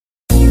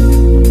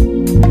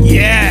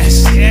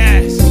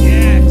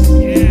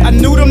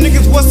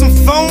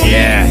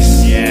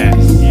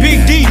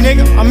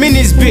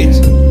this bitch.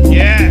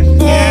 Yeah.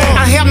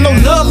 I have no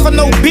love for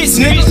no bitch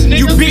nigga.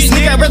 You bitch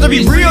nigga, I'd rather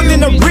be real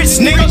than a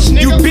rich nigga.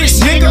 You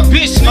bitch nigga.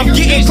 I'm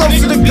getting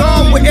closer to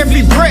God with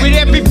every breath. I'm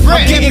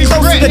getting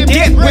closer to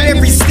death with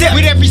every step.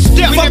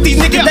 Fuck these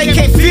niggas, they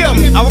can't feel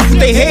me. I walk with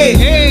their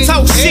head,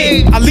 talk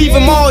shit, I leave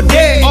them all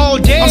dead.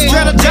 I'm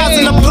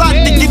strategizing the block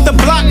to get the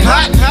block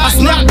hot. I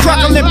snap,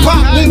 crackle, and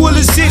pop when will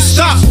this shit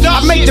stop.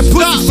 I make the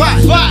pussy fight,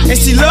 and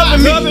she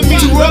loving me.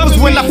 2 rubbers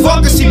when I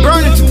fuck her, she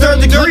burning to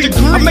 3rd degree.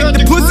 I make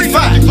the pussy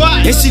fight,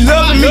 and she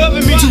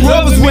loving me. 2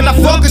 rubbers when I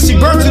fuck her, she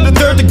burns to the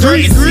 3rd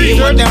degree.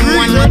 What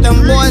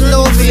them boys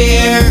no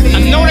fear. I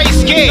know they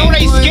scared.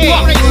 But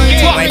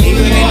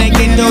even in the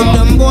ghetto,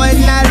 them boys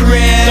not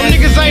real. Them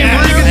niggas ain't real.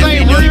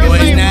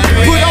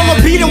 Put on a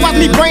beat and watch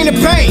me bring the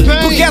pain.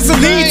 Put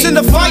gasoline to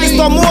the fire,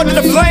 start more than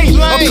the flame.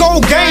 A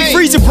cold game,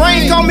 freeze your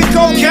brain, call me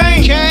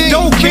cocaine.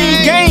 Dope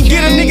king gang,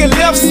 get a nigga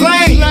left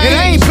slain. It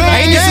ain't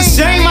playing, it's a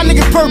shame my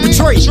niggas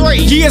perpetrate.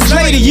 Years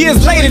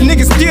later,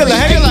 niggas still a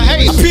hate.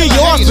 I peel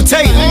your arse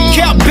potato,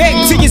 cap back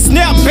till you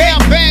snap back.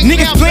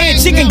 Niggas playing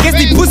chicken, guess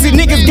these pussy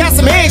niggas got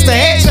some eggs to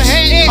hatch.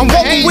 I'm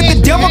walking with the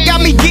devil,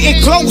 got me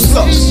getting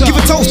closer. Give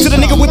a toast to the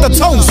nigga with the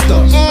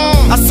toaster.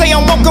 I say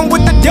I'm walking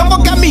with the devil,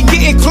 got me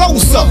getting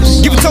closer.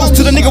 Give a toast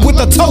to the nigga with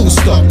the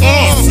toaster.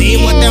 See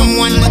what them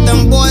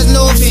boys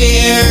no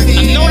fear.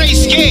 I know they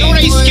scared. But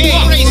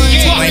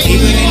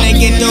even in the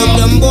ghetto,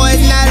 them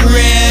boys not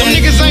real. Them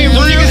niggas ain't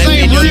real.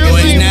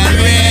 Boys not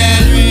real.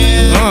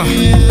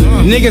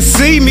 Niggas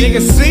see me.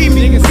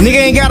 Nigga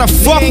ain't gotta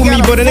fuck with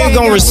me, but a nigga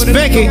gon'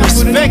 respect it.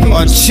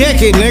 Or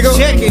check it, nigga.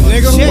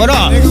 What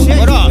up?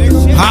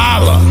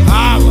 Holla.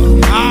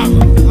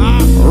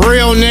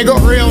 Real nigga.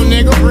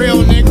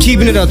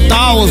 Keeping it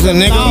 1,000,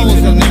 nigga.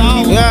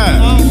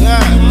 Yeah.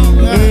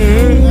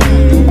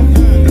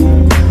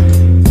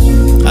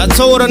 I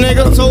told a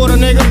nigga.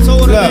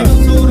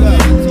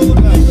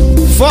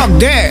 Fuck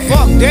that.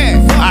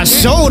 I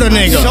showed a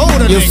nigga.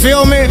 You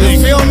feel me?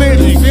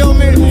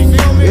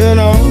 You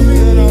know.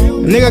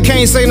 Nigga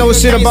can't say no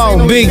shit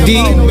about Big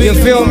D. You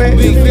feel me?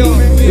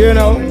 You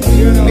know.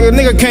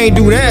 Nigga can't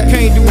do that.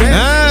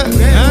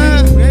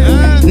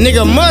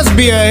 Nigga must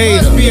be a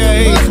hater.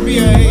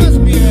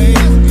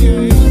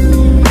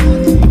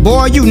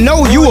 Boy, you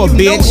know you a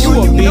bitch.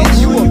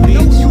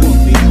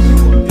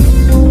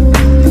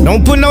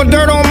 Don't put no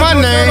dirt on my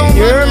name.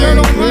 You hear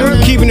me?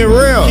 Keeping it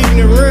real.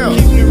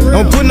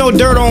 Don't put no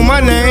dirt on my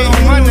name.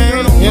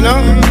 You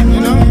know?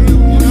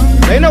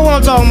 They know what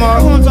I'm talking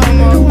about.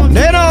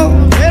 They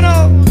know.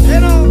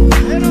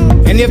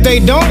 And if they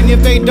don't,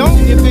 they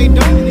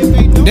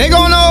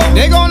gon' know.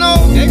 They gon' know,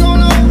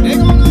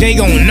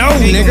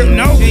 nigga.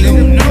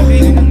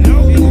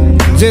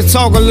 Just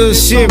talk a little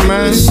shit,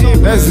 man.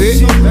 That's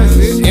it.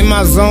 In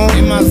my zone.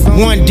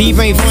 One deep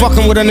ain't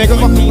fucking with a nigga.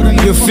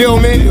 You feel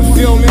me?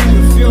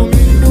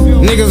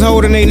 Niggas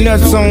holding they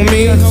nuts on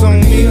me.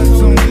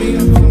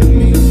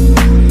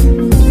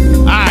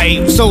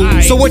 Alright, so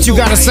what you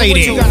gotta say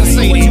then?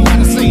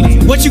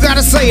 What you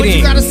gotta say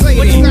then?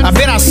 I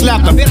bet I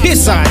slapped the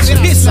piss out you.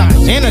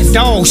 And a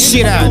dog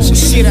shit out you.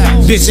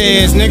 Bitch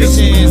ass niggas.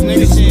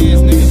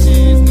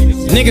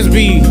 Niggas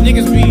be,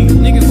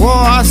 boy,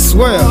 I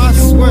swear,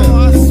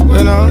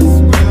 you know,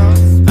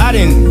 I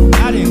didn't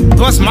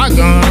bust my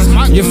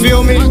guns, you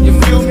feel me?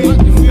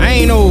 I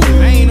ain't no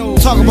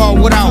talk about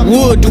what I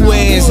would do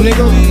ass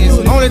nigga,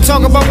 I only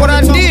talk about what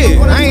I did.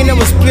 I ain't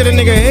never split a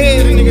nigga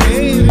head,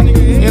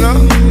 you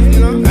know,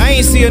 I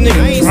ain't see a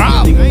nigga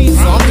drop, so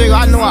I'm thinking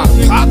I know I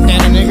popped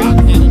at a nigga,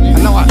 I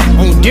know I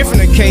on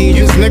different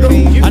occasions, nigga,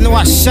 I know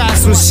I shot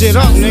some shit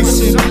up,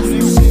 nigga.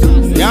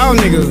 Y'all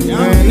niggas,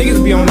 man, niggas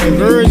be on that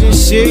virgin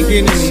shit,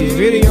 getting in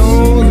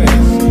videos and